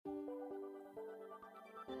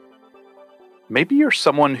Maybe you're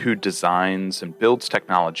someone who designs and builds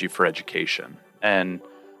technology for education, and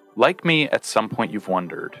like me, at some point you've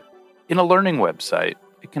wondered, in a learning website,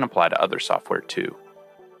 it can apply to other software too.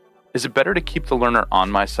 Is it better to keep the learner on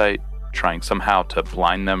my site, trying somehow to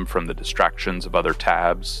blind them from the distractions of other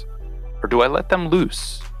tabs? Or do I let them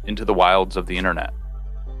loose into the wilds of the internet?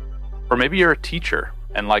 Or maybe you're a teacher,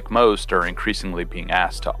 and like most, are increasingly being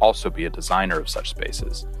asked to also be a designer of such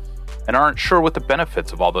spaces, and aren't sure what the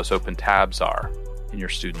benefits of all those open tabs are in your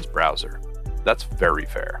student's browser. That's very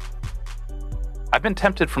fair. I've been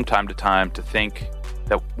tempted from time to time to think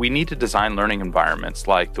that we need to design learning environments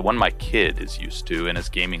like the one my kid is used to in his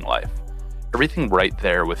gaming life. Everything right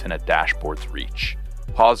there within a dashboard's reach.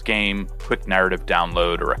 Pause game, quick narrative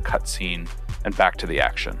download, or a cutscene, and back to the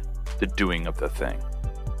action, the doing of the thing.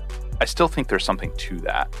 I still think there's something to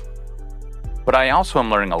that. But I also am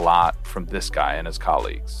learning a lot from this guy and his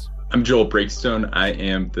colleagues. I'm Joel Breakstone. I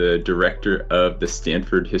am the director of the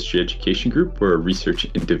Stanford History Education Group. We're a research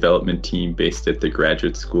and development team based at the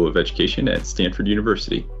Graduate School of Education at Stanford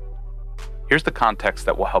University. Here's the context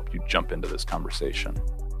that will help you jump into this conversation.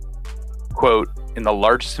 Quote, in the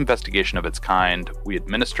largest investigation of its kind, we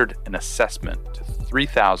administered an assessment to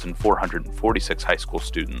 3,446 high school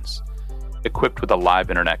students. Equipped with a live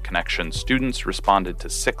internet connection, students responded to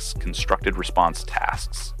 6 constructed response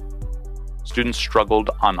tasks. Students struggled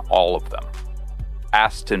on all of them.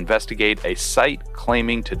 Asked to investigate a site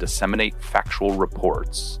claiming to disseminate factual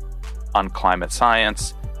reports on climate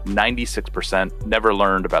science, 96% never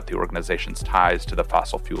learned about the organization's ties to the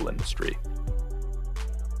fossil fuel industry.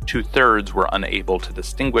 2/3 were unable to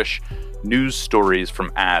distinguish news stories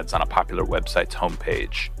from ads on a popular website's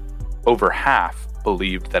homepage. Over half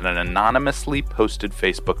believed that an anonymously posted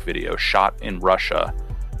Facebook video shot in Russia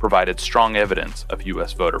provided strong evidence of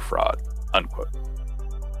U.S. voter fraud. Unquote.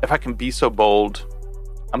 If I can be so bold,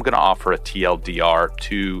 I'm going to offer a TLDR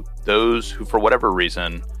to those who, for whatever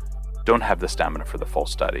reason, don't have the stamina for the full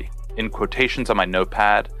study. In quotations on my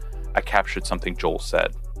notepad, I captured something Joel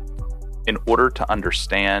said. In order to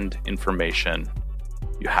understand information,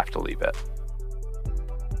 you have to leave it.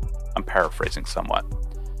 I'm paraphrasing somewhat.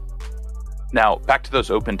 Now, back to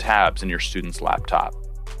those open tabs in your student's laptop.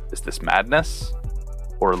 Is this madness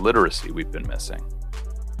or literacy we've been missing?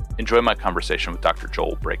 Enjoy my conversation with Dr.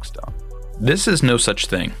 Joel Breakstone. This is No Such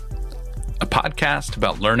Thing, a podcast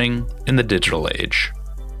about learning in the digital age.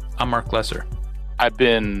 I'm Mark Lesser. I've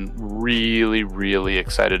been really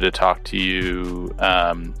excited to talk to you.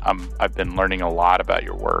 I've been learning a lot about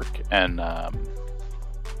your work, and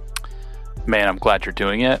man, I'm glad you're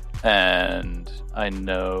doing it. And I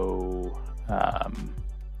know,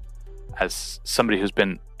 as somebody who's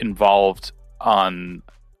been involved on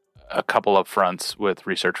a couple of fronts with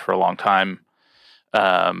research for a long time,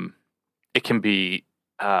 it can be,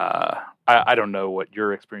 I don't know what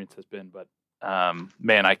your experience has been, but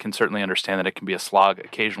man, I can certainly understand that it can be a slog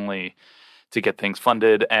occasionally to get things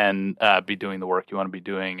funded and be doing the work you want to be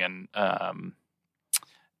doing.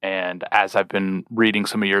 And as I've been reading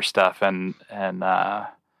some of your stuff and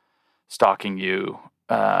stalking you,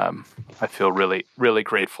 I feel really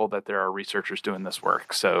grateful that there are researchers doing this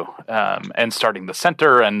work. So, and starting the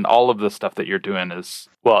center and all of the stuff that you're doing is,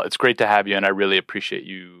 well, it's great to have you, and I really appreciate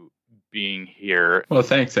you being here. Well,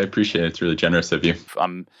 thanks. I appreciate it. It's really generous of you.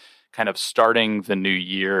 I'm kind of starting the new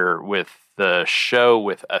year with the show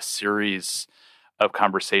with a series of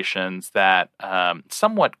conversations that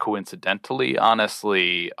somewhat coincidentally,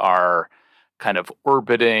 honestly, are kind of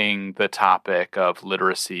orbiting the topic of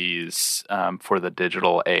literacies for the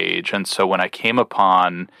digital age. And so when I came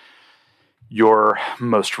upon your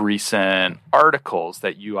most recent articles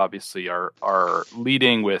that you obviously are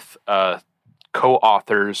leading with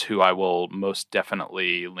co-authors who I will most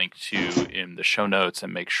definitely link to in the show notes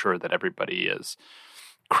and make sure that everybody is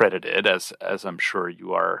credited, as I'm sure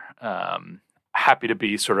you are. Happy to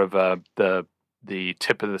be sort of the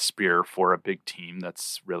tip of the spear for a big team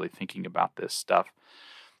that's really thinking about this stuff.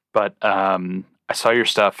 But I saw your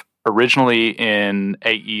stuff originally in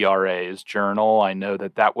AERA's journal. I know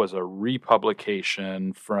that was a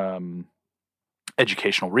republication from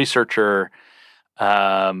Educational Researcher.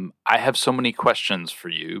 I have so many questions for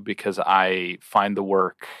you because I find the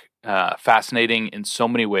work fascinating in so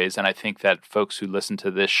many ways. And I think that folks who listen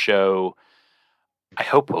to this show, I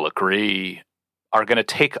hope will agree, are going to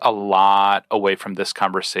take a lot away from this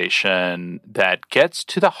conversation that gets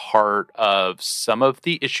to the heart of some of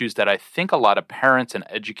the issues that I think a lot of parents and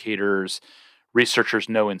educators, researchers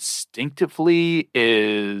know instinctively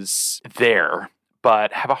is there,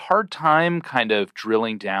 but have a hard time kind of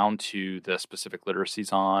drilling down to the specific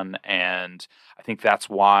literacies on. And I think that's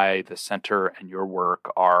why the center and your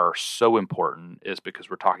work are so important, is because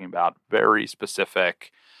we're talking about very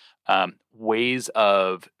specific ways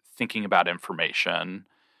of thinking about information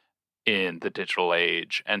in the digital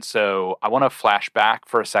age. And so I want to flash back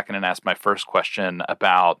for a second and ask my first question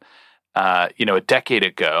about, a decade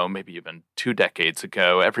ago, maybe even 2 decades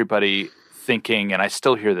ago, everybody thinking, and I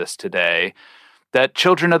still hear this today, that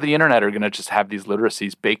children of the internet are going to just have these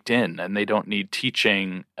literacies baked in and they don't need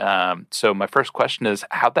teaching. So my first question is,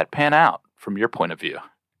 how'd that pan out from your point of view?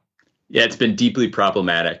 Yeah, it's been deeply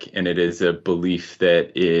problematic, and it is a belief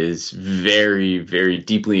that is very, very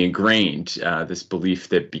deeply ingrained. This belief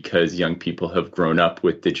that because young people have grown up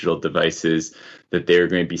with digital devices, that they're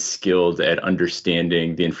going to be skilled at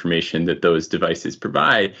understanding the information that those devices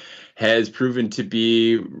provide has proven to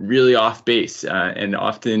be really off base, and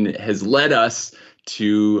often has led us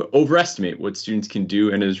to overestimate what students can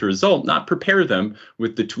do, and as a result, not prepare them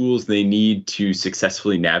with the tools they need to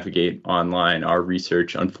successfully navigate online. Our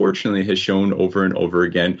research, unfortunately, has shown over and over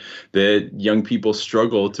again that young people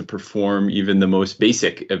struggle to perform even the most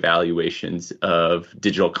basic evaluations of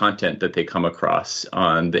digital content that they come across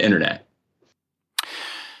on the internet.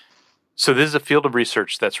 So this is a field of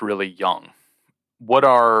research that's really young.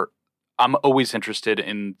 I'm always interested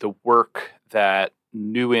in the work that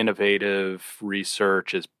new innovative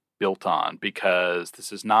research is built on, because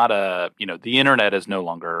this is not the internet is no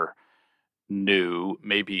longer new,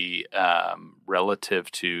 maybe relative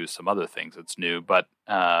to some other things it's new, but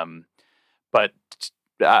I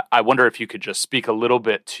wonder if you could just speak a little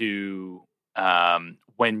bit to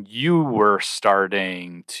when you were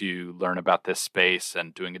starting to learn about this space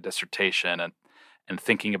and doing a dissertation and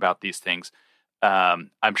thinking about these things.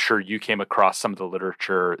 I'm sure you came across some of the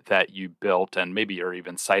literature that you built, and maybe you're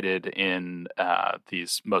even cited in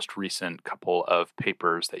these most recent couple of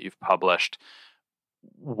papers that you've published.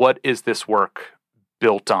 What is this work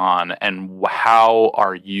built on, and how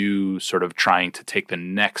are you sort of trying to take the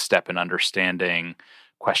next step in understanding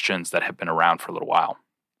questions that have been around for a little while?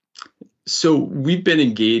 So we've been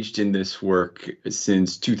engaged in this work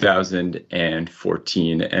since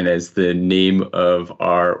 2014. And as the name of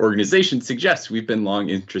our organization suggests, we've been long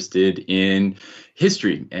interested in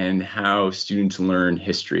history and how students learn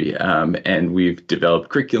history. And we've developed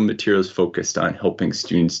curriculum materials focused on helping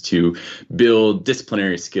students to build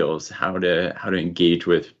disciplinary skills, how to engage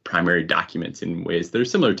with primary documents in ways that are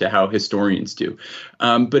similar to how historians do.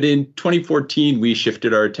 But in 2014, we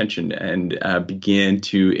shifted our attention and began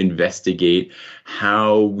to investigate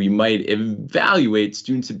how we might evaluate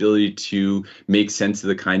students' ability to make sense of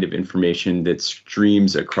the kind of information that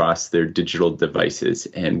streams across their digital devices.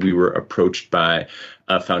 And we were approached by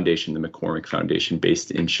a foundation, the McCormick Foundation,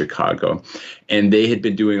 based in Chicago. And they had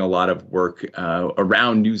been doing a lot of work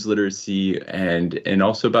around news literacy and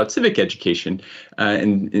also about civic education,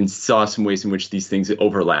 and saw some ways in which these things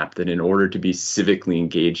overlap, that in order to be civically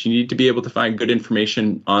engaged, you need to be able to find good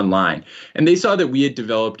information online. And they saw that we had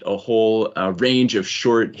developed a whole range of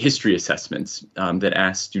short history assessments that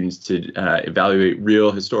asked students to evaluate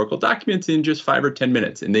real historical documents in just 5 or 10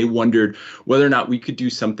 minutes. And they wondered whether or not we could do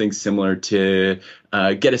something similar to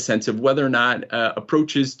get a sense of whether or not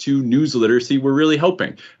approaches to news literacy were really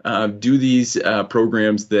helping. Do these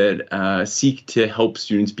programs that seek to help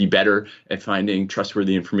students be better at finding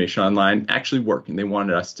trustworthy information online actually work? And they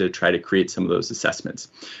wanted us to try to create some of those assessments.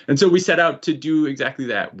 And so we set out to do exactly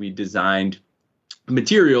that. We designed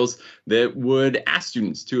materials that would ask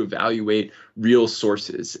students to evaluate real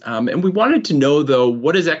sources. And we wanted to know, though,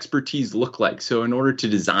 what does expertise look like? So in order to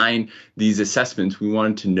design these assessments, we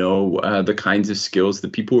wanted to know the kinds of skills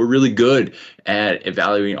that people who are really good at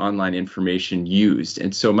evaluating online information used.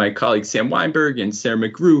 And so my colleagues Sam Weinberg and Sarah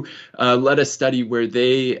McGrew led a study where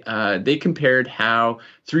they compared how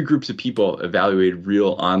 3 groups of people evaluated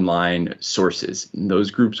real online sources. And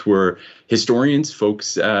those groups were historians,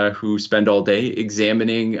 folks who spend all day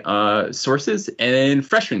examining sources, and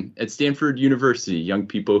freshmen at Stanford University, young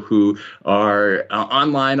people who are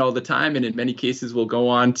online all the time and in many cases will go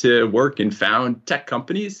on to work and found tech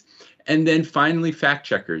companies. And then finally, fact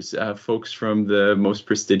checkers, folks from the most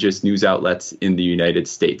prestigious news outlets in the United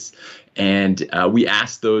States. And we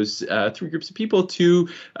asked those 3 groups of people to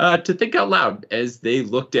think out loud as they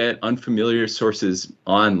looked at unfamiliar sources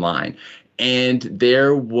online. And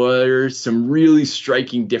there were some really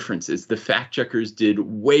striking differences. The fact checkers did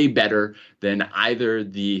way better than either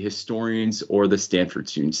the historians or the Stanford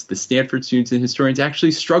students. The Stanford students and historians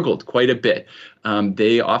actually struggled quite a bit.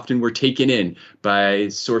 They often were taken in by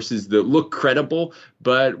sources that look credible,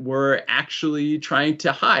 but were actually trying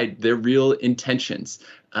to hide their real intentions.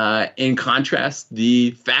 In contrast,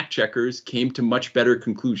 the fact checkers came to much better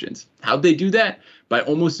conclusions. How'd they do that? By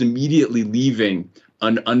almost immediately leaving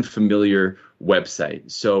an unfamiliar website.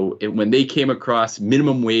 So when they came across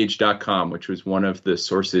minimumwage.com, which was one of the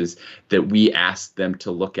sources that we asked them to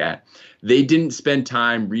look at, they didn't spend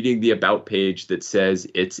time reading the about page that says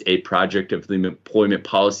it's a project of the Employment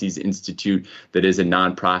Policies Institute that is a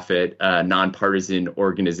nonprofit, nonpartisan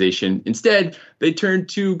organization. Instead, they turned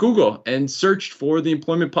to Google and searched for the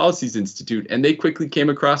Employment Policies Institute, and they quickly came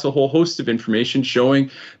across a whole host of information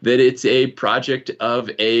showing that it's a project of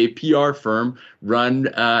a PR firm run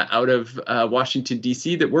out of Washington,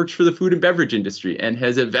 D.C. that works for the food and beverage industry and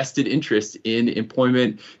has a vested interest in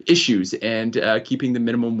employment issues and keeping the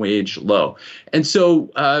minimum wage low. And so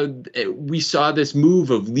we saw this move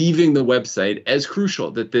of leaving the website as crucial,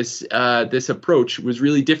 that this approach was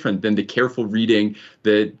really different than the careful reading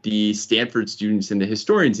that the Stanford students and the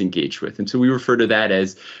historians engaged with. And so we refer to that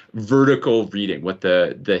as vertical reading, what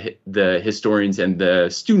the historians and the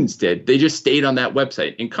students did. They just stayed on that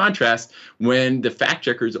website. In contrast, when the fact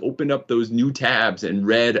checkers opened up those new tabs and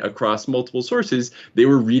read across multiple sources, they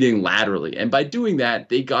were reading laterally. And by doing that,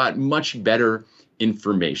 they got much better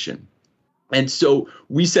information. And so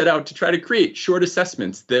we set out to try to create short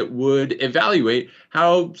assessments that would evaluate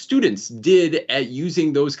how students did at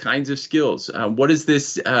using those kinds of skills. What is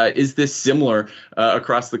this? Is this similar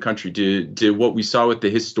across the country to what we saw with the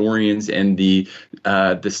historians and the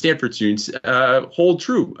Stanford students hold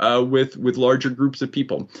true with larger groups of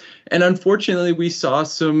people? And unfortunately, we saw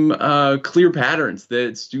some clear patterns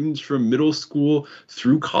that students from middle school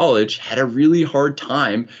through college had a really hard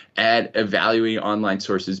time at evaluating online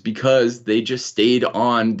sources because they just stayed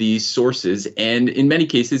on these sources and in many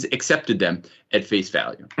cases accepted them at face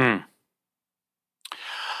value.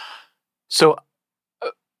 So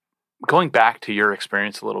going back to your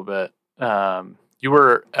experience a little bit, you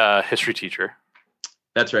were a history teacher.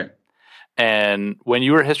 That's right. And when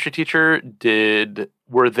you were a history teacher,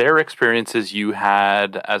 were there experiences you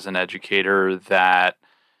had as an educator that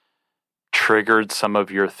triggered some of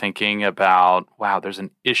your thinking about, wow, there's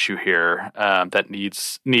an issue here that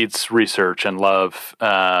needs research and love?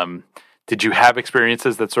 Did you have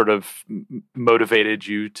experiences that sort of motivated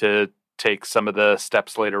you to take some of the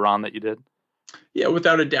steps later on that you did? Yeah,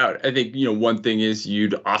 without a doubt. I think, one thing is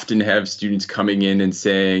you'd often have students coming in and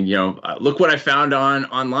saying, look what I found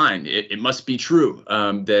online. It must be true.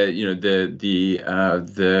 The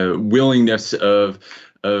willingness of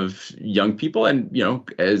young people and,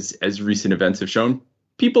 as recent events have shown,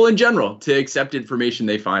 people in general to accept information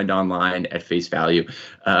they find online at face value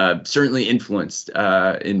certainly influenced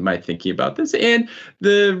in my thinking about this. And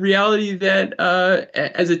the reality that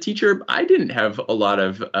as a teacher, I didn't have a lot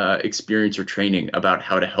of experience or training about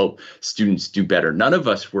how to help students do better. None of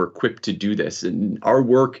us were equipped to do this. And our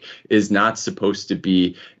work is not supposed to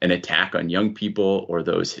be an attack on young people or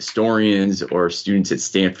those historians or students at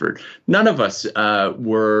Stanford. None of us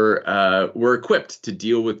were equipped to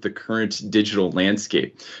deal with the current digital landscape.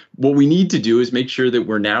 What we need to do is make sure that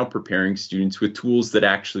we're now preparing students with tools that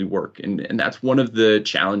actually work. And that's one of the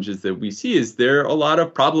challenges that we see is there are a lot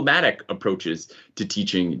of problematic approaches to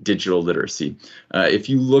teaching digital literacy. If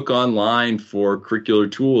you look online for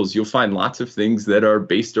curricular tools, you'll find lots of things that are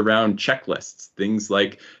based around checklists, things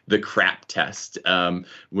like the CRAP test,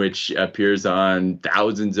 which appears on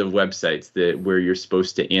thousands of websites where you're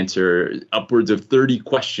supposed to answer upwards of 30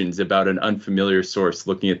 questions about an unfamiliar source,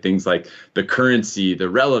 looking at things like the currency, the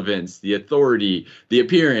relevance, the authority, the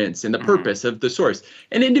appearance, and the purpose of the source.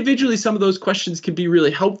 And individually, some of those questions can be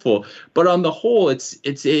really helpful, but on the whole, it's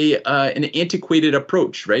an antiquated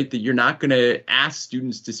approach, right? That you're not going to ask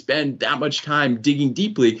students to spend that much time digging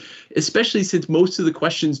deeply, especially since most of the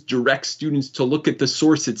questions direct students to look at the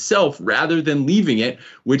source itself rather than leaving it,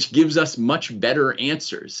 which gives us much better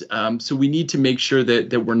answers. So we need to make sure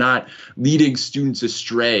that we're not leading students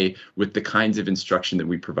astray with the kinds of instruction that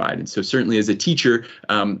we provide. And so certainly as a teacher,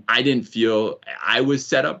 I didn't feel I was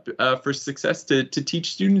set up for success to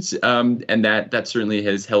teach students, and that certainly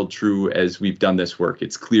has held true as we've done this work.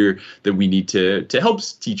 It's clear that we need to help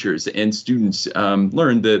teachers and students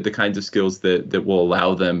learn the kinds of skills that will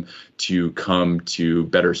allow them to come to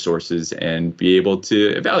better sources and be able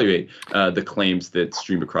to evaluate the claims that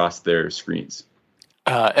stream across their screens.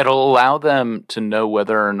 It'll allow them to know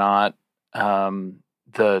whether or not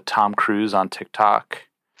the Tom Cruise on TikTok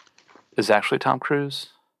is actually Tom Cruise?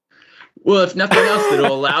 Well, if nothing else,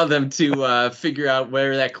 it'll allow them to figure out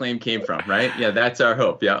where that claim came from, right? Yeah, that's our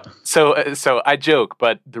hope. Yeah. So I joke,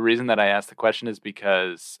 but the reason that I asked the question is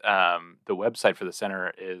because the website for the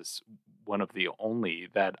center is one of the only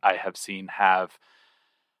that I have seen have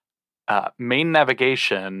main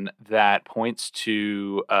navigation that points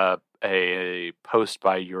to a post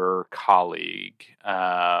by your colleague,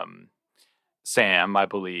 Sam, I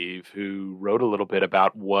believe, who wrote a little bit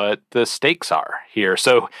about what the stakes are here.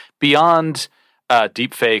 So beyond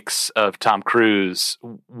deepfakes of Tom Cruise,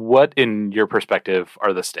 what, in your perspective,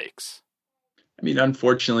 are the stakes? I mean,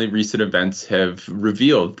 unfortunately, recent events have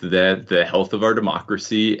revealed that the health of our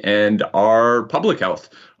democracy and our public health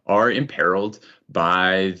are imperiled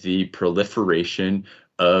by the proliferation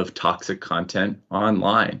of toxic content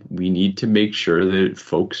online. We need to make sure that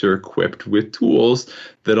folks are equipped with tools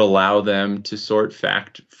that allow them to sort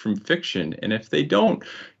fact from fiction. And if they don't,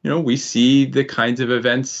 we see the kinds of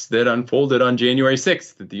events that unfolded on January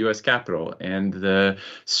 6th at the U.S. Capitol and the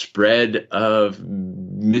spread of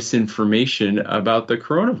misinformation about the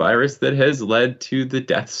coronavirus that has led to the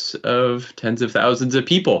deaths of tens of thousands of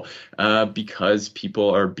people because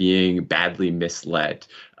people are being badly misled.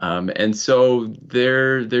 And so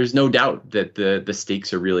there's no doubt that the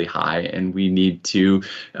stakes are really high, and we need to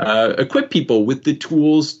equip people with the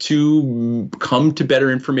tools to come to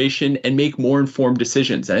better information and make more informed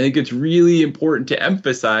decisions. And I think it's really important to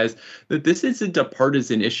emphasize that this isn't a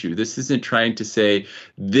partisan issue. This isn't trying to say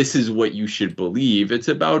this is what you should believe. It's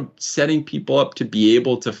about setting people up to be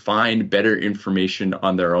able to find better information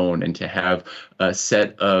on their own and to have a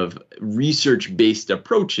set of research-based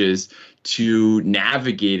approaches to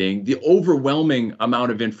navigating the overwhelming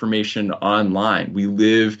amount of information online. We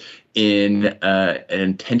live in an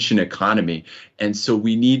attention economy. And so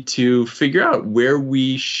we need to figure out where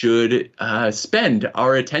we should spend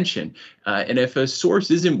our attention. And if a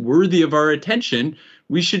source isn't worthy of our attention,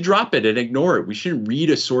 we should drop it and ignore it. We shouldn't read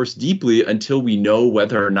a source deeply until we know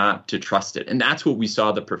whether or not to trust it. And that's what we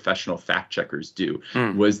saw the professional fact checkers do,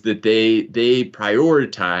 was that they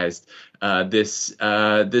prioritized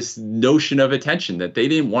this notion of attention, that they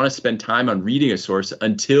didn't want to spend time on reading a source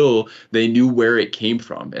until they knew where it came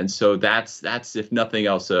from. And so that's if nothing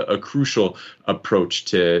else, a crucial approach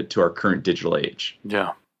to our current digital age.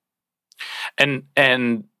 Yeah. And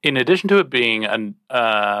in addition to it being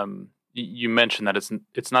you mentioned that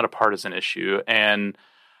it's not a partisan issue. And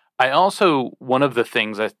I also, one of the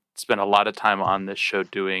things I spent a lot of time on this show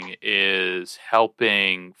doing is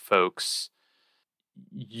helping folks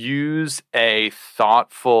use a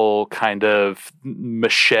thoughtful kind of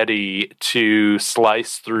machete to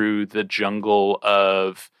slice through the jungle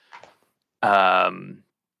of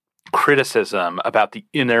criticism about the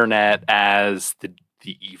internet as the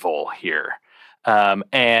evil here.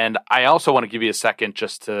 And I also want to give you a second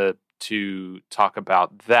just to talk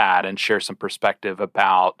about that and share some perspective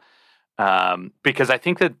about, because I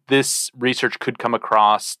think that this research could come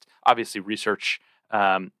across, obviously research,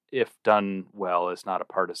 if done well, is not a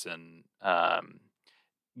partisan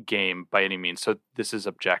game by any means. So this is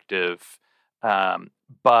objective.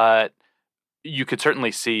 But you could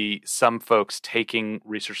certainly see some folks taking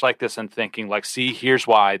research like this and thinking like, see, here's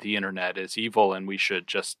why the internet is evil and we should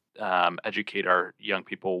just educate our young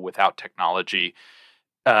people without technology.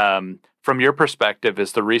 From your perspective,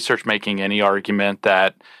 is the research making any argument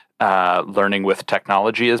that learning with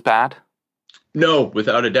technology is bad? No,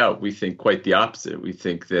 without a doubt. We think quite the opposite. We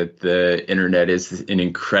think that the internet is an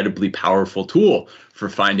incredibly powerful tool for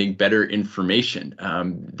finding better information.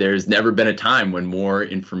 There's never been a time when more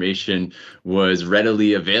information was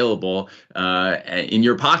readily available in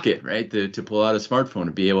your pocket, right? To pull out a smartphone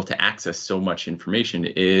and be able to access so much information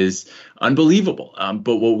is unbelievable.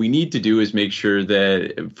 But what we need to do is make sure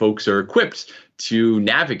that folks are equipped to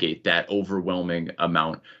navigate that overwhelming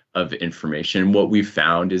amount of information. And what we've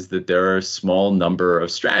found is that there are a small number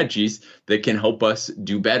of strategies that can help us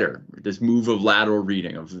do better. This move of lateral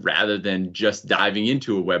reading, of rather than just diving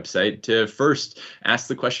into a website, to first ask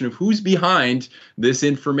the question of who's behind this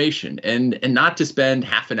information, and not to spend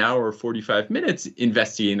half an hour or 45 minutes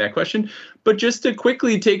investigating that question, but just to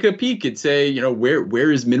quickly take a peek and say,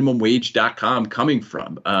 where is minimumwage.com coming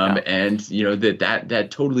from? And that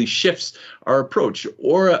totally shifts our approach.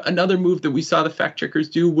 Or another move that we saw the fact checkers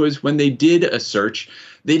do was when they did a search,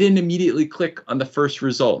 they didn't immediately click on the first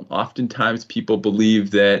result. Oftentimes, people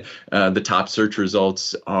believe that the top search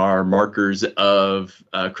results are markers of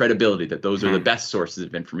credibility, that those are the best sources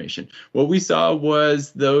of information. What we saw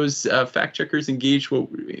was those fact checkers engaged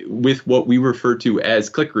with what we refer to as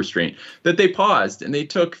click restraint, that they paused and they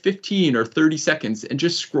took 15 or 30 seconds and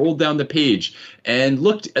just scrolled down the page and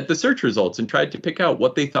looked at the search results and tried to pick out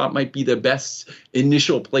what they thought might be the best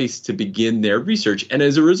initial place to begin their research. And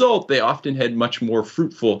as a result, they often had much more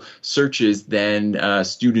fruitful searches than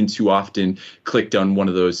students who often clicked on one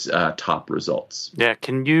of those top results. Yeah,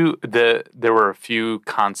 there were a few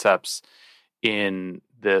concepts in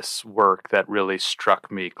this work that really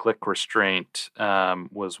struck me. Click restraint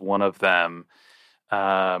was one of them.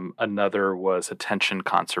 Another was attention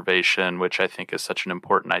conservation, which I think is such an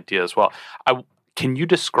important idea as well. Can you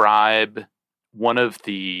describe one of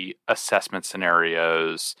the assessment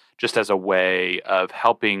scenarios just as a way of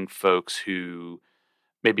helping folks who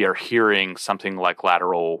maybe are hearing something like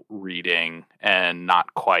lateral reading and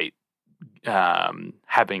not quite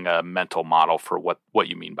having a mental model for what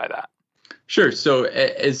you mean by that? Sure. So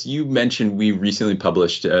as you mentioned, we recently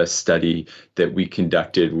published a study that we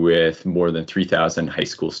conducted with more than 3,000 high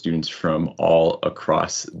school students from all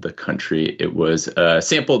across the country. It was a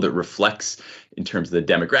sample that reflects, in terms of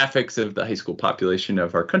the demographics of the high school population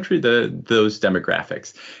of our country, those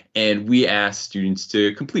demographics. And we asked students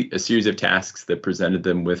to complete a series of tasks that presented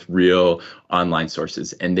them with real online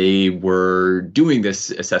sources. And they were doing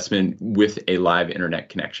this assessment with a live internet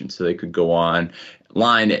connection, so they could go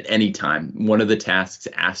online at any time. One of the tasks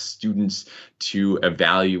asked students to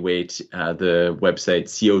evaluate the website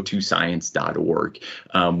co2science.org,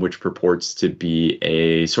 which purports to be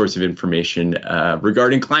a source of information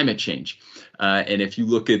regarding climate change. And if you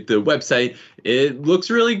look at the website, it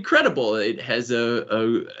looks really credible. It has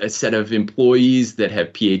a set of employees that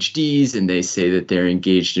have PhDs, and they say that they're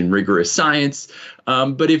engaged in rigorous science.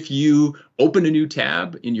 But if you open a new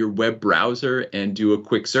tab in your web browser and do a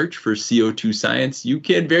quick search for CO2 science, you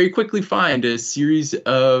can very quickly find a series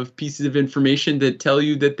of pieces of information that tell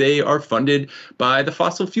you that they are funded by the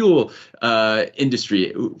fossil fuel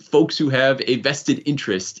industry, folks who have a vested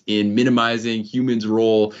interest in minimizing humans'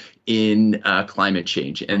 role in climate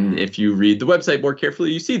change. And if you read the website more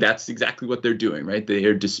carefully, you see that's exactly what they're doing, right? They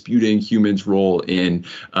are disputing humans' role in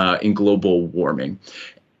global warming.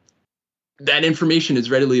 That information is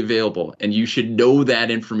readily available, and you should know that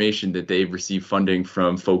information, that they've received funding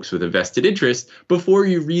from folks with a vested interest, before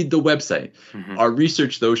you read the website. Our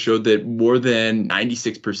research, though, showed that more than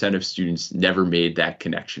 96% of students never made that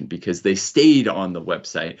connection because they stayed on the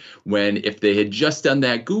website, when if they had just done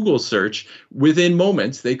that Google search, within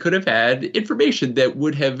moments, they could have had information that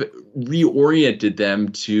would have reoriented them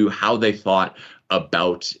to how they thought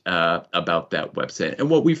about that website. And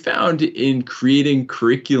what we found in creating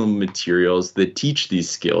curriculum materials that teach these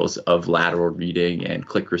skills of lateral reading and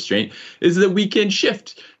click restraint is that we can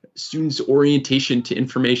shift students' orientation to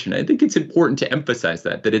information. I think it's important to emphasize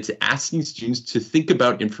that it's asking students to think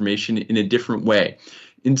about information in a different way.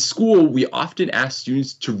 In school, we often ask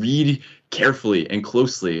students to read carefully and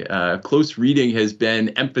closely. Close reading has been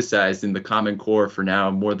emphasized in the Common Core for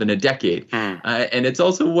now more than a decade. And it's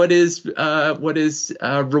also what is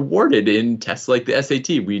rewarded in tests like the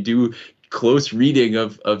SAT. We do close reading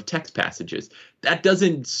of text passages. That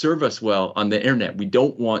doesn't serve us well on the internet. We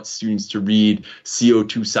don't want students to read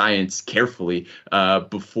CO2 science carefully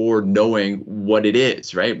before knowing what it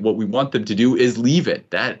is, right? What we want them to do is leave it.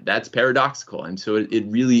 That's paradoxical. And so it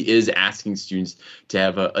really is asking students to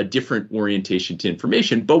have a different orientation to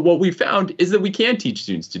information. But what we found is that we can teach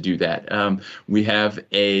students to do that. We have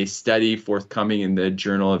a study forthcoming in the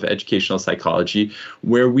Journal of Educational Psychology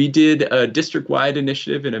where we did a district-wide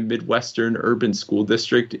initiative in a Midwestern urban school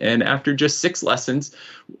district. And after just 6 lessons,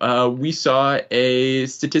 we saw a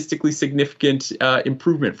statistically significant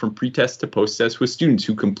improvement from pre-test to post-test with students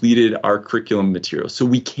who completed our curriculum material. So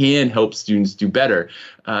we can help students do better.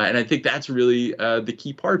 And I think that's really the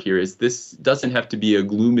key part here, is this doesn't have to be a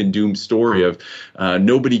gloom and doom story of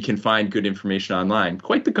nobody can find good information online.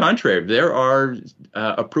 Quite the contrary. There are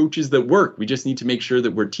approaches that work. We just need to make sure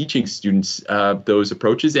that we're teaching students those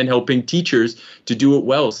approaches and helping teachers to do it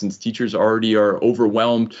well, since teachers already are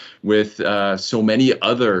overwhelmed with so many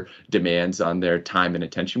other demands on their time and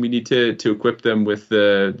attention. We need to equip them with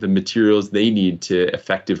the materials they need to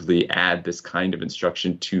effectively add this kind of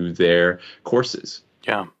instruction to their courses.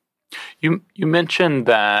 Yeah. You mentioned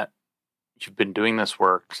that you've been doing this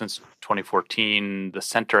work since 2014. The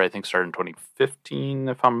center, I think, started in 2015,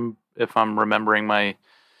 if I'm remembering my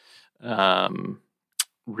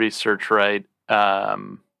research right.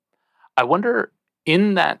 I wonder,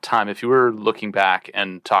 In that time, if you were looking back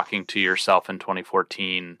and talking to yourself in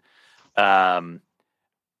 2014, are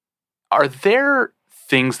there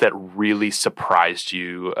things that really surprised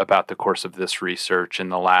you about the course of this research in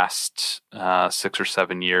the last 6 or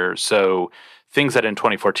 7 years? So things that in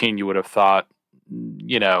 2014 you would have thought,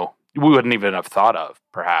 we wouldn't even have thought of,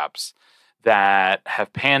 perhaps, that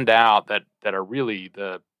have panned out that are really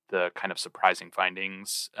the kind of surprising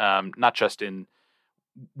findings, not just in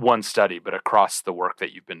one study, but across the work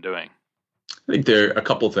that you've been doing? I think there are a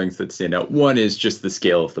couple of things that stand out. One is just the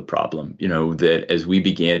scale of the problem. That as we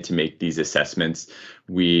began to make these assessments,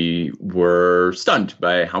 we were stunned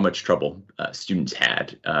by how much trouble students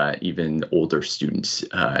had, even older students.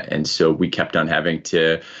 And so we kept on having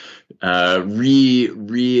to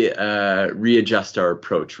readjust our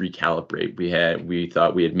approach, recalibrate. We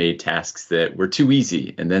thought we had made tasks that were too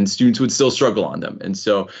easy, and then students would still struggle on them. And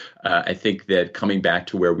so I think that coming back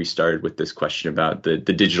to where we started with this question about the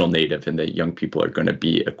digital native and that young people are going to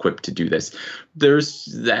be equipped to do this, there's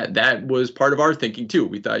that was part of our thinking too.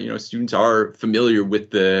 We thought, students are familiar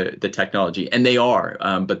with the technology, and they are,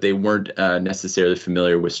 but they weren't necessarily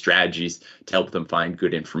familiar with strategies to help them find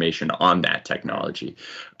good information on that technology.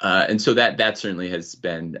 And so that certainly has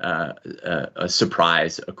been a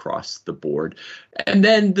surprise across the board. And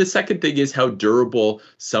then the second thing is how durable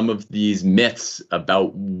some of these myths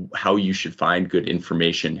about how you should find good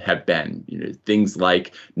information have been. Things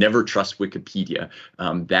like never trust Wikipedia.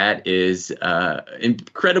 That is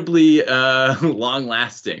incredibly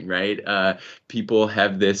long-lasting, right? People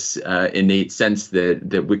have this innate sense that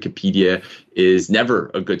Wikipedia is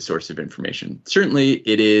never a good source of information. Certainly,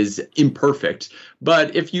 it is imperfect,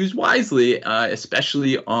 but if used wisely,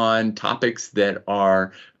 especially on topics that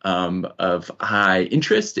are of high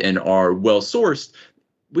interest and are well sourced,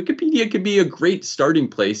 Wikipedia could be a great starting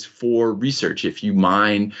place for research if you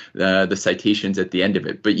mine the citations at the end of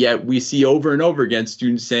it. But yet we see over and over again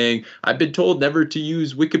students saying, I've been told never to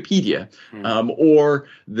use Wikipedia, or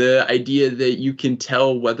the idea that you can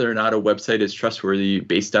tell whether or not a website is trustworthy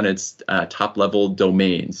based on its top level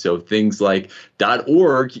domain. So things like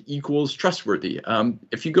 .org equals trustworthy.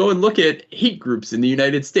 If you go and look at hate groups in the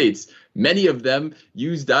United States, many of them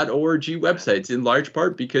use .org websites in large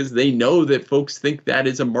part because they know that folks think that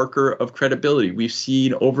is a marker of credibility. We've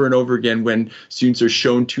seen over and over again when students are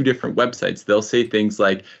shown two different websites, they'll say things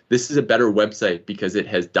like, this is a better website because it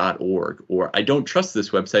has .org, or I don't trust this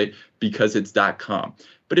website because it's .com.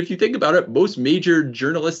 But if you think about it, most major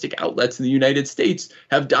journalistic outlets in the United States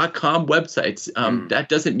have .com websites. That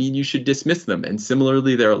doesn't mean you should dismiss them. And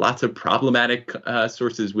similarly, there are lots of problematic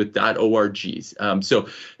sources with .orgs. So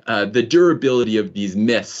the durability of these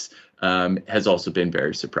myths has also been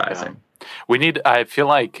very surprising. Yeah. I feel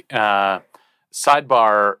like,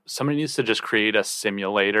 sidebar, somebody needs to just create a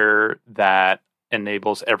simulator that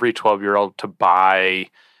enables every 12-year-old to buy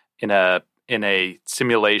in a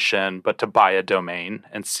simulation, but to buy a domain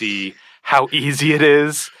and see how easy it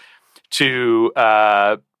is to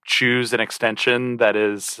choose an extension that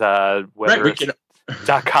is whether it's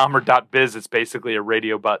 .com or .biz. It's basically a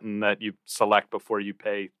radio button that you select before you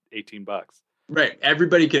pay $18. Right.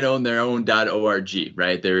 Everybody can own their own .org,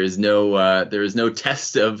 right? There is no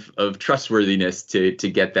test of trustworthiness to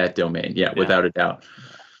get that domain. Yeah, without a doubt.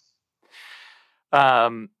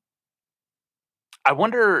 I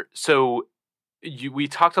wonder, so we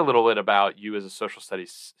talked a little bit about you as a social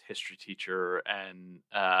studies history teacher, and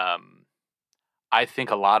I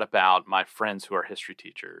think a lot about my friends who are history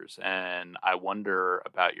teachers, and I wonder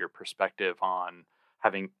about your perspective on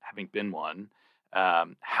having been one,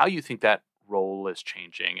 how you think that role is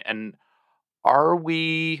changing, and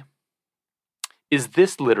is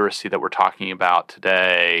this literacy that we're talking about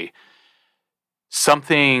today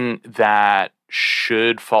something that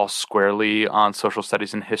should fall squarely on social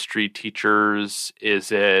studies and history teachers?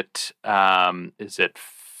 Is it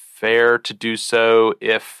fair to do so?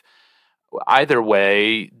 If either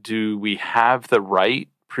way, do we have the right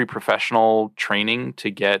pre-professional training to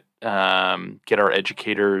get our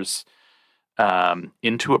educators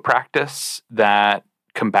into a practice that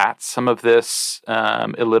combats some of this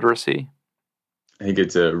illiteracy? I think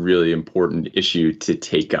it's a really important issue to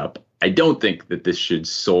take up. I don't think that this should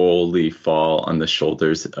solely fall on the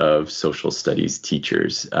shoulders of social studies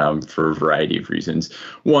teachers for a variety of reasons.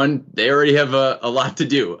 One, they already have a lot to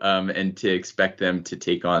do, and to expect them to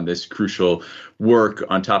take on this crucial work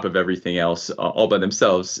on top of everything else all by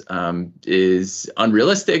themselves is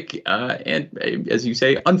unrealistic and, as you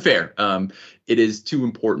say, unfair. It is too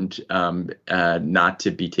important not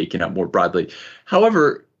to be taken up more broadly.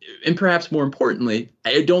 However, and perhaps more importantly,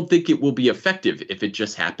 I don't think it will be effective if it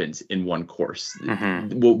just happens in one course.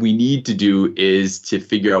 Mm-hmm. What we need to do is to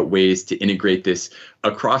figure out ways to integrate this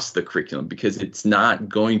across the curriculum, because it's not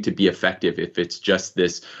going to be effective if it's just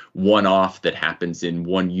this one-off that happens in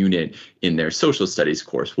one unit in their social studies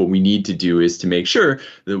course. What we need to do is to make sure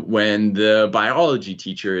that when the biology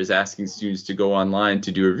teacher is asking students to go online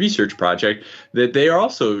to do a research project, that they are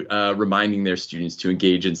also reminding their students to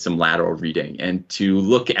engage in some lateral reading and to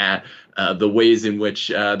look at the ways in which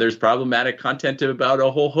there's problematic content about a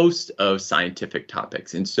whole host of scientific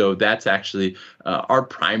topics. And so that's actually our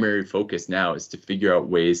primary focus now, is to figure out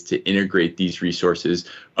ways to integrate these resources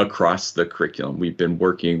across the curriculum. We've been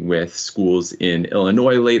working with schools in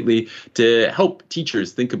Illinois lately to help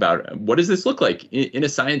teachers think about, what does this look like in a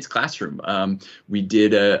science classroom? We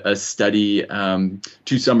did a study 2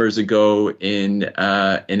 summers ago in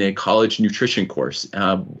a college nutrition course.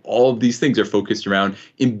 All of these things are focused around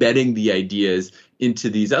embedding the ideas into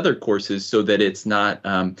these other courses, so that it's not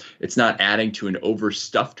adding to an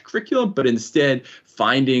overstuffed curriculum, but instead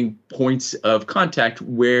finding points of contact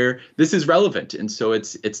where this is relevant. And so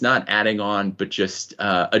it's not adding on, but just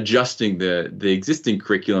adjusting the existing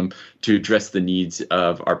curriculum to address the needs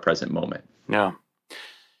of our present moment. Yeah.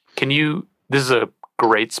 This is a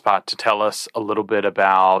great spot to tell us a little bit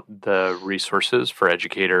about the resources for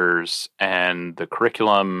educators and the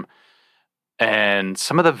curriculum and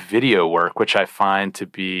some of the video work, which I find to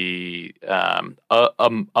be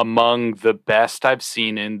among the best I've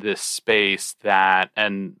seen in this space. I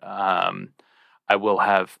will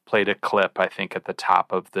have played a clip, I think, at the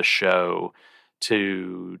top of the show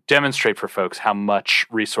to demonstrate for folks how much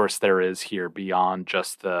resource there is here beyond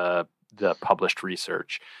just the published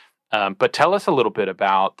research. But tell us a little bit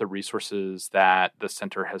about the resources that the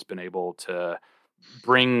center has been able to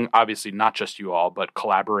bring, obviously not just you all, but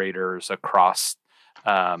collaborators across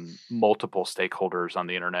multiple stakeholders on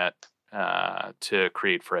the internet to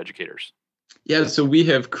create for educators. Yeah, so we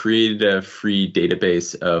have created a free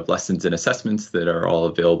database of lessons and assessments that are all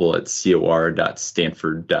available at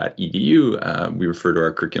cor.stanford.edu. We refer to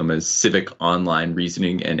our curriculum as Civic Online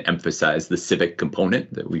Reasoning and emphasize the civic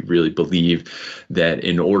component, that we really believe that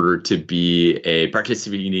in order to be a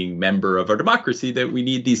participating member of our democracy, that we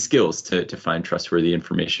need these skills to find trustworthy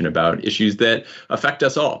information about issues that affect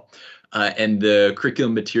us all. And the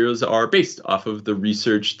curriculum materials are based off of the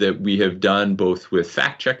research that we have done, both with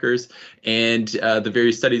fact checkers and the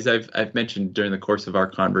various studies I've mentioned during the course of our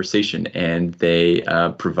conversation. And they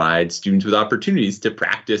provide students with opportunities to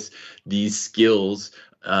practice these skills,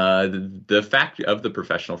 the fact of the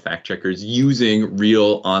professional fact checkers, using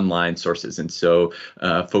real online sources. And so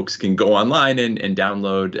folks can go online and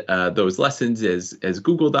download those lessons as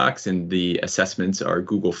Google Docs, and the assessments are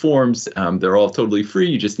Google Forms. They're all totally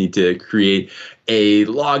free. You just need to create a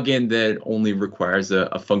login that only requires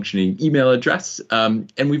a functioning email address.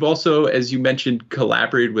 And we've also, as you mentioned,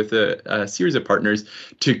 collaborated with a series of partners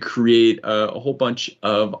to create a whole bunch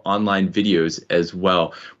of online videos as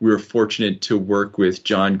well. We were fortunate to work with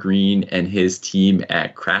John Green and his team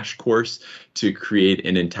at Crash Course to create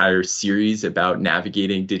an entire series about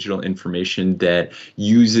navigating digital information that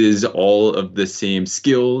uses all of the same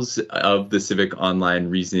skills of the Civic Online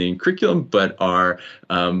Reasoning curriculum, but are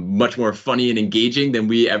much more funny and engaging than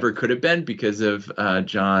we ever could have been because of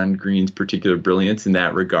John Green's particular brilliance in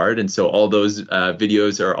that regard. And so all those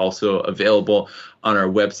videos are also available on our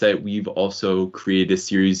website. We've also created a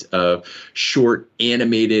series of short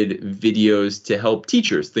animated videos to help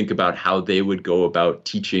teachers think about how they would go about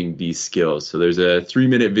teaching these skills. So there's a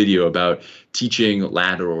 3-minute video about teaching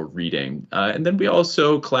lateral reading. And then we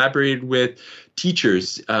also collaborated with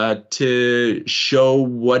teachers to show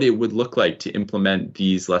what it would look like to implement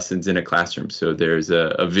these lessons in a classroom. So there's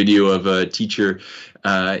a video of a teacher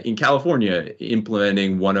in California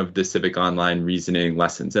implementing one of the Civic Online Reasoning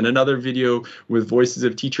lessons, and another video with voices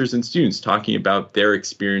of teachers and students talking about their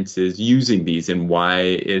experiences using these and why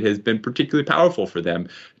it has been particularly powerful for them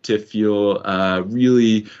to feel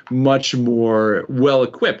really much more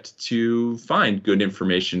well-equipped to find good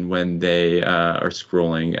information when they are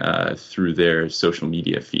scrolling through their social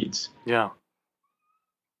media feeds. Yeah.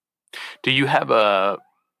 Do you have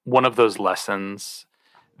one of those lessons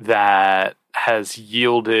that has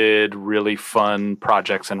yielded really fun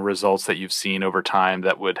projects and results that you've seen over time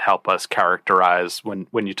that would help us characterize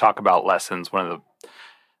when you talk about lessons? One of the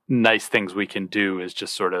nice things we can do is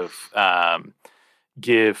just sort of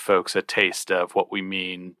give folks a taste of what we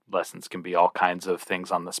mean. Lessons can be all kinds of things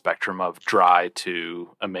on the spectrum of dry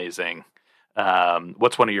to amazing.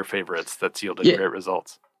 What's one of your favorites that's yielded great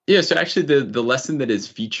results? Yeah, so actually the lesson that is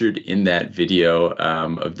featured in that video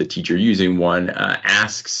of the teacher using one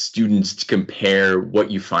asks students to compare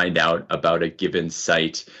what you find out about a given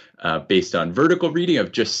site based on vertical reading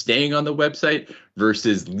of just staying on the website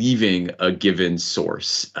versus leaving a given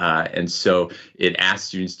source. And so it asks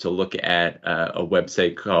students to look at a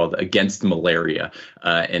website called Against Malaria.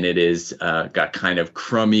 And it is got kind of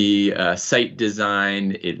crummy site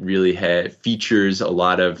design. It really features a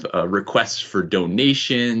lot of requests for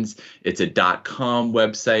donations. It's a .com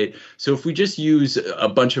website. So if we just use a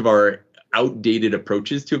bunch of our outdated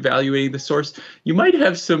approaches to evaluating the source, you might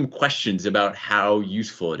have some questions about how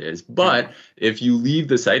useful it is. But if you leave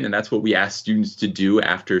the site, and that's what we ask students to do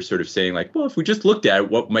after sort of saying like, well, if we just looked at it,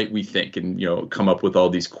 what might we think? And, come up with all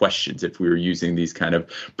these questions if we were using these kind of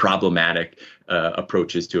problematic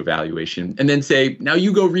approaches to evaluation, and then say, now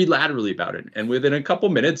you go read laterally about it. And within a couple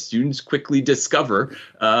minutes, students quickly discover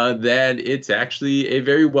that it's actually a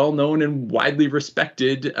very well-known and widely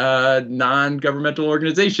respected non-governmental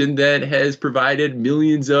organization that has provided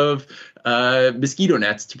millions of mosquito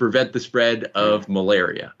nets to prevent the spread of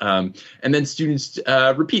malaria. And then students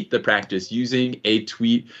repeat the practice using a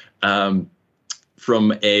tweet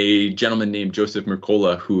from a gentleman named Joseph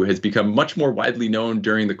Mercola, who has become much more widely known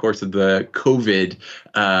during the course of the COVID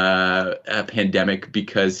pandemic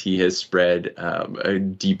because he has spread a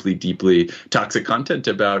deeply, deeply toxic content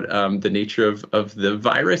about the nature of the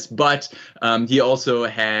virus. But he also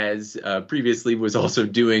has previously was also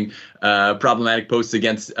doing problematic posts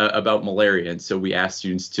about malaria. And so we asked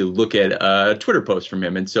students to look at a Twitter post from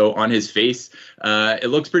him. And so on his face,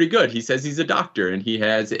 it looks pretty good. He says he's a doctor and he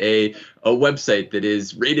has a website that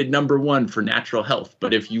is rated #1 for natural health.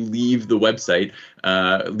 But if you leave the website,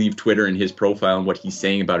 leave Twitter and his profile and what he's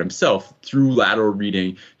saying about himself, through lateral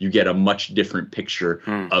reading, you get a much different picture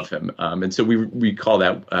of him. And so we call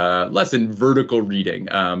that lesson vertical reading.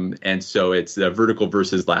 And so it's vertical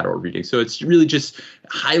versus lateral reading. So it's really just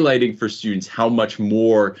highlighting for students how much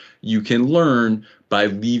more you can learn by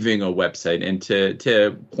leaving a website, and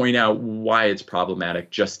to point out why it's problematic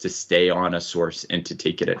just to stay on a source and to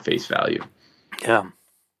take it at face value. Yeah.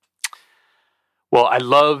 Well, I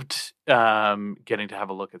loved getting to have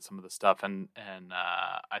a look at some of the stuff, and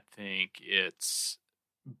I think it's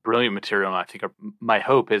brilliant material. And I think my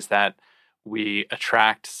hope is that we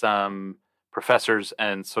attract some professors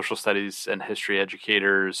and social studies and history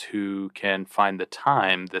educators who can find the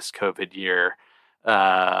time this COVID year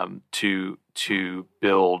to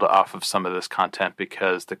build off of some of this content,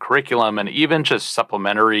 because the curriculum and even just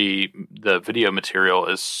supplementary, the video material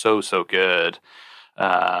is so good.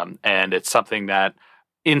 And it's something that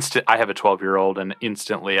I have a 12-year-old, and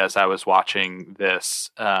instantly as I was watching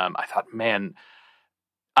this, I thought, man,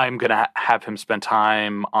 I'm going to have him spend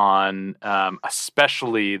time on,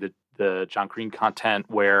 especially the John Green content,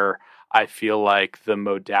 where I feel like the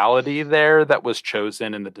modality there that was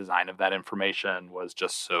chosen in the design of that information was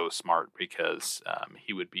just so smart, because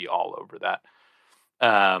he would be all over that.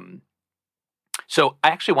 So I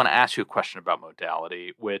actually want to ask you a question about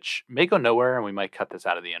modality, which may go nowhere, and we might cut this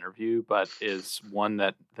out of the interview, but is one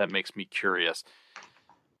that makes me curious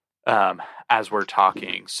as we're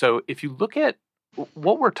talking. So if you look at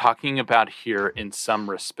what we're talking about here, in some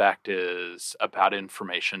respect, is about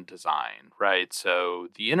information design, right? So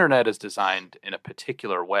the internet is designed in a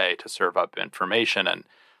particular way to serve up information, and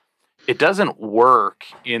it doesn't work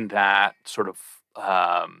in that sort of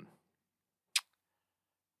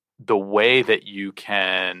the way that you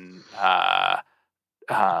can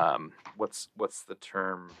what's the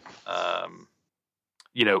term,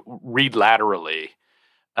 read laterally,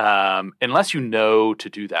 unless you know to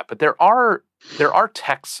do that. But there are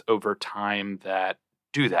texts over time that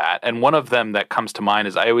do that, and one of them that comes to mind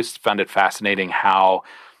is, I always found it fascinating how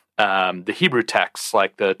the Hebrew texts,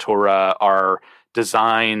 like the Torah, are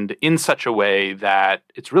designed in such a way that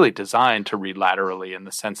it's really designed to read laterally, in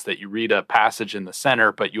the sense that you read a passage in the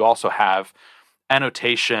center, but you also have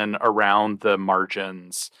annotation around the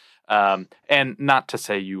margins. And not to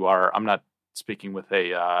say I'm not speaking with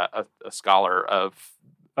a scholar, of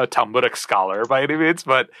a Talmudic scholar by any means,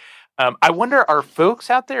 but I wonder, are folks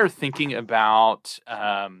out there thinking about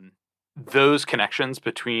those connections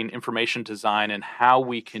between information design and how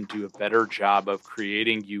we can do a better job of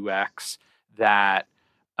creating UX that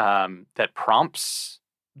prompts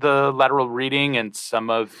the lateral reading and some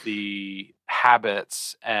of the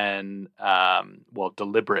habits and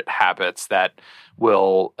deliberate habits that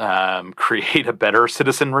will create a better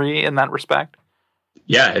citizenry in that respect?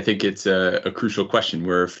 Yeah, I think it's a crucial question.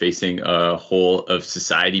 We're facing a whole of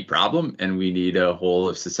society problem, and we need a whole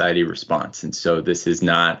of society response. And so this is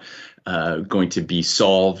not going to be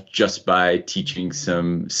solved just by teaching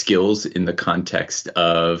some skills in the context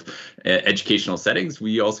of educational settings.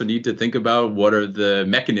 We also need to think about what are the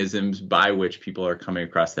mechanisms by which people are coming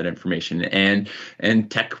across that information, and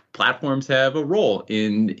tech platforms have a role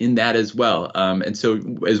in that as well. And so,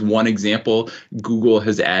 as one example, Google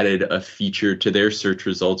has added a feature to their search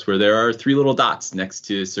results where there are 3 little dots next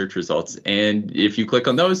to search results, and if you click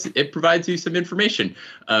on those, it provides you some information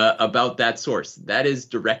about that source. That is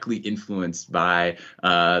directly influenced by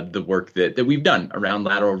the work that we've done around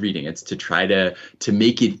lateral reading. It's to try to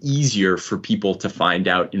make it easier for people to find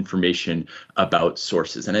out information about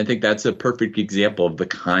sources. And I think that's a perfect example of the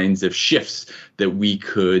kinds of shifts that we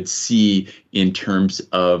could see in terms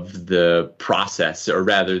of the process, or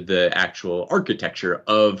rather the actual architecture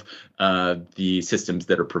of the systems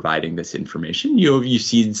that are providing this information. You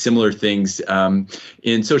see similar things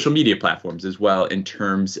in social media platforms as well, in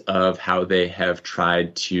terms of how they have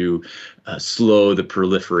tried to slow the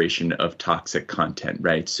proliferation of toxic content,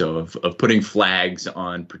 right? So of putting flags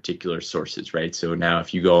on particular sources, right? So now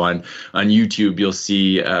if you go on YouTube, you'll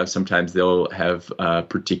see sometimes they'll have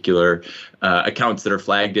particular accounts that are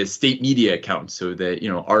flagged as state media accounts, so that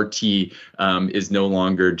RT is no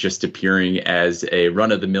longer just appearing as a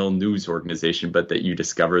run-of-the-mill news organization, but that you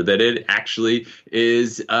discover that it actually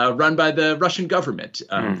is run by the Russian government,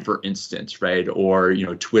 for instance, right? Or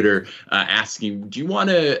Twitter asking, do you want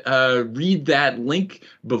to read that link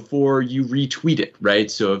before you retweet it,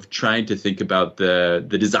 right? So of trying to think about the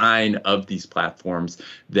design of these platforms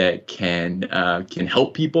that can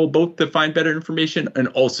help people both to find better information and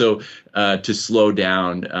also to slow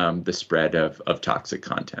down the spread of toxic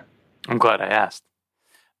content. I'm glad I asked.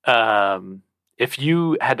 If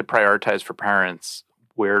you had to prioritize for parents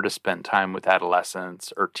where to spend time with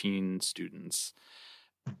adolescents or teen students,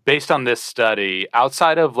 based on this study,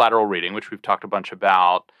 outside of lateral reading, which we've talked a bunch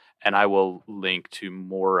about, and I will link to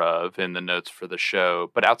more of in the notes for the show,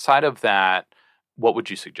 but outside of that, what would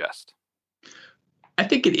you suggest? I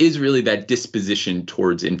think it is really that disposition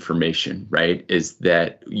towards information, right? Is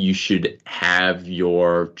that you should have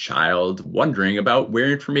your child wondering about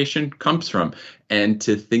where information comes from, and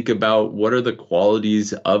to think about what are the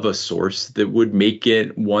qualities of a source that would make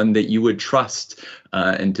it one that you would trust,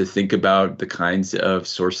 and to think about the kinds of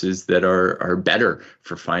sources that are better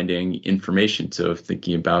for finding information. So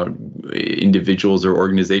thinking about individuals or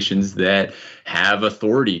organizations that have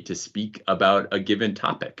authority to speak about a given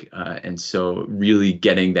topic. And so really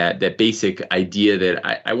getting that basic idea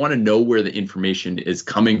that I want to know where the information is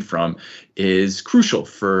coming from is crucial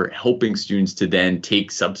for helping students to then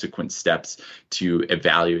take subsequent steps to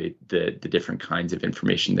evaluate the different kinds of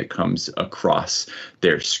information that comes across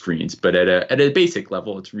their screens. But at a basic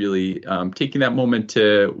level, it's really taking that moment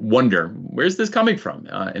to wonder, where's this coming from?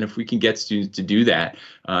 And if we can get students to do that,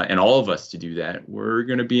 and all of us to do that, we're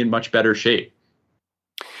going to be in much better shape.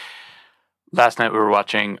 Last night we were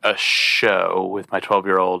watching a show with my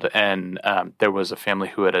 12-year-old, and there was a family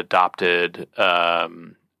who had adopted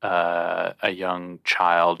a young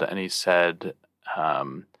child, and he said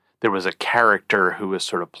there was a character who was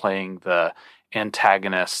sort of playing the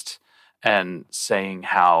antagonist and saying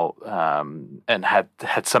how and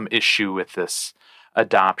had some issue with this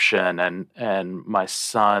adoption, and my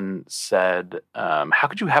son said, how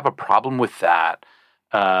could you have a problem with that?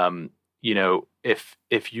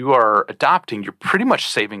 If you are adopting, you're pretty much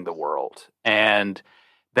saving the world. And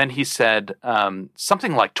then he said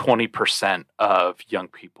something like 20% of young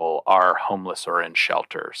people are homeless or in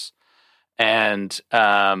shelters. And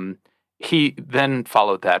he then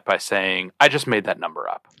followed that by saying, I just made that number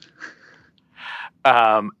up.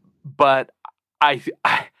 But I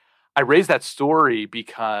raise that story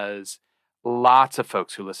because lots of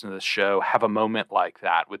folks who listen to this show have a moment like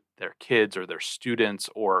that with their kids or their students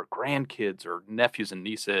or grandkids or nephews and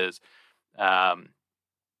nieces,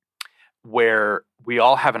 where we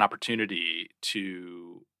all have an opportunity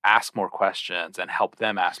to ask more questions and help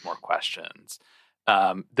them ask more questions.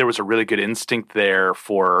 There was a really good instinct there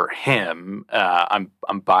for him.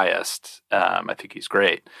 I'm biased. I think he's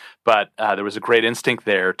great, but there was a great instinct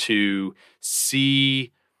there to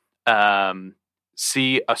see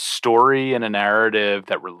a story and a narrative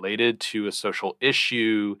that related to a social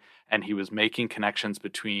issue, and he was making connections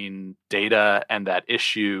between data and that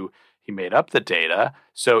issue. He made up the data.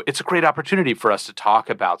 So it's a great opportunity for us to talk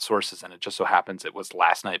about sources, and it just so happens it was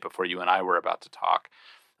last night before you and I were about to talk.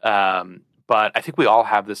 But I think we all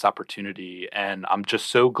have this opportunity, and I'm just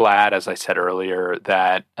so glad, as I said earlier,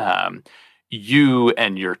 that you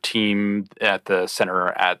and your team at the center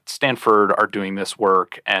at Stanford are doing this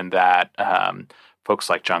work, and that folks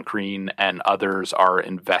like John Green and others are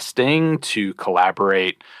investing to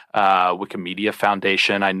collaborate. Wikimedia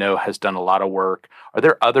Foundation, I know, has done a lot of work. Are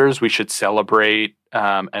there others we should celebrate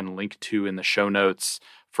and link to in the show notes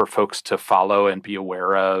for folks to follow and be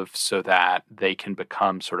aware of so that they can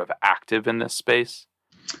become sort of active in this space?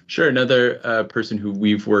 Sure. Another person who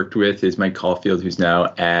we've worked with is Mike Caulfield, who's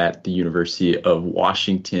now at the University of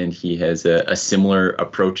Washington. He has a similar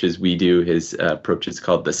approach as we do. His approach is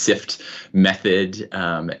called the SIFT method,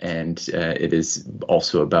 and it is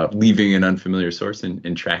also about leaving an unfamiliar source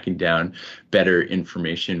and tracking down better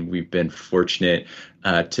information. We've been fortunate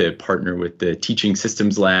to partner with the Teaching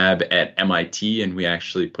Systems Lab at MIT, and we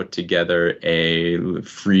actually put together a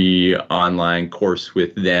free online course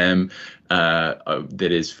with them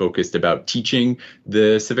that is focused about teaching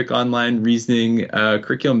the civic online reasoning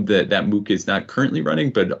curriculum. That MOOC is not currently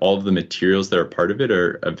running, but all of the materials that are part of it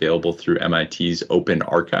are available through MIT's Open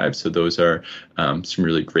Archive. So those are some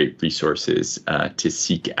really great resources to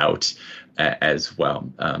seek out as well.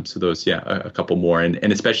 So those, a couple more,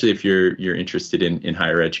 and especially if you're interested in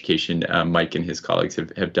higher education, Mike and his colleagues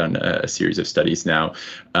have done a series of studies now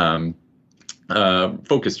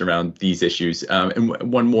focused around these issues. And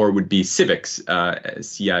one more would be Civix,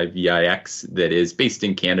 CIVIX, that is based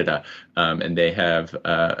in Canada. And they have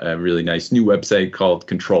a really nice new website called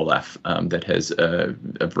Control F that has a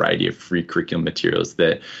variety of free curriculum materials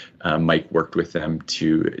that Mike worked with them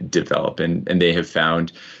to develop. And they have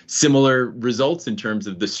found similar results in terms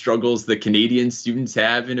of the struggles that Canadian students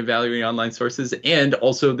have in evaluating online sources, and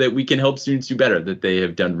also that we can help students do better, that they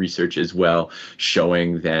have done research as well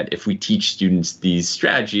showing that if we teach students these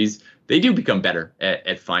strategies, they do become better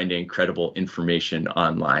at finding credible information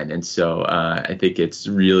online. And so I think it's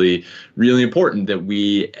really, really important that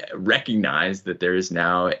we recognize that there is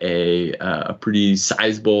now a pretty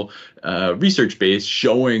sizable research base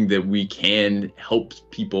showing that we can help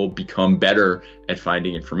people become better at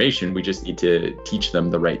finding information. We just need to teach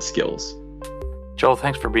them the right skills. Joel,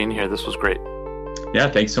 thanks for being here. This was great. Yeah,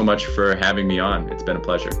 thanks so much for having me on. It's been a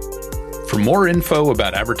pleasure. For more info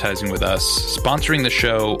about advertising with us, sponsoring the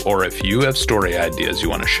show, or if you have story ideas you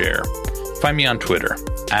want to share, find me on Twitter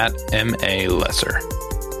at @MALesser.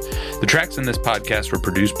 The tracks in this podcast were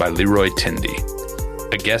produced by Leroy Tindy,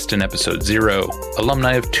 a guest in episode 0,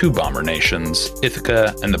 alumni of 2 Bomber Nations,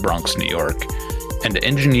 Ithaca and the Bronx, New York, and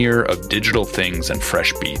engineer of digital things and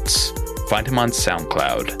fresh beats. Find him on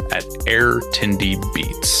SoundCloud at Air Tindy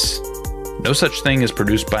Beats. No Such Thing is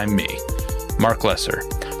produced by me, Mark Lesser.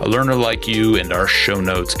 A learner like you, and our show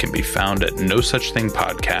notes can be found at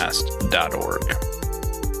nosuchthingpodcast.org.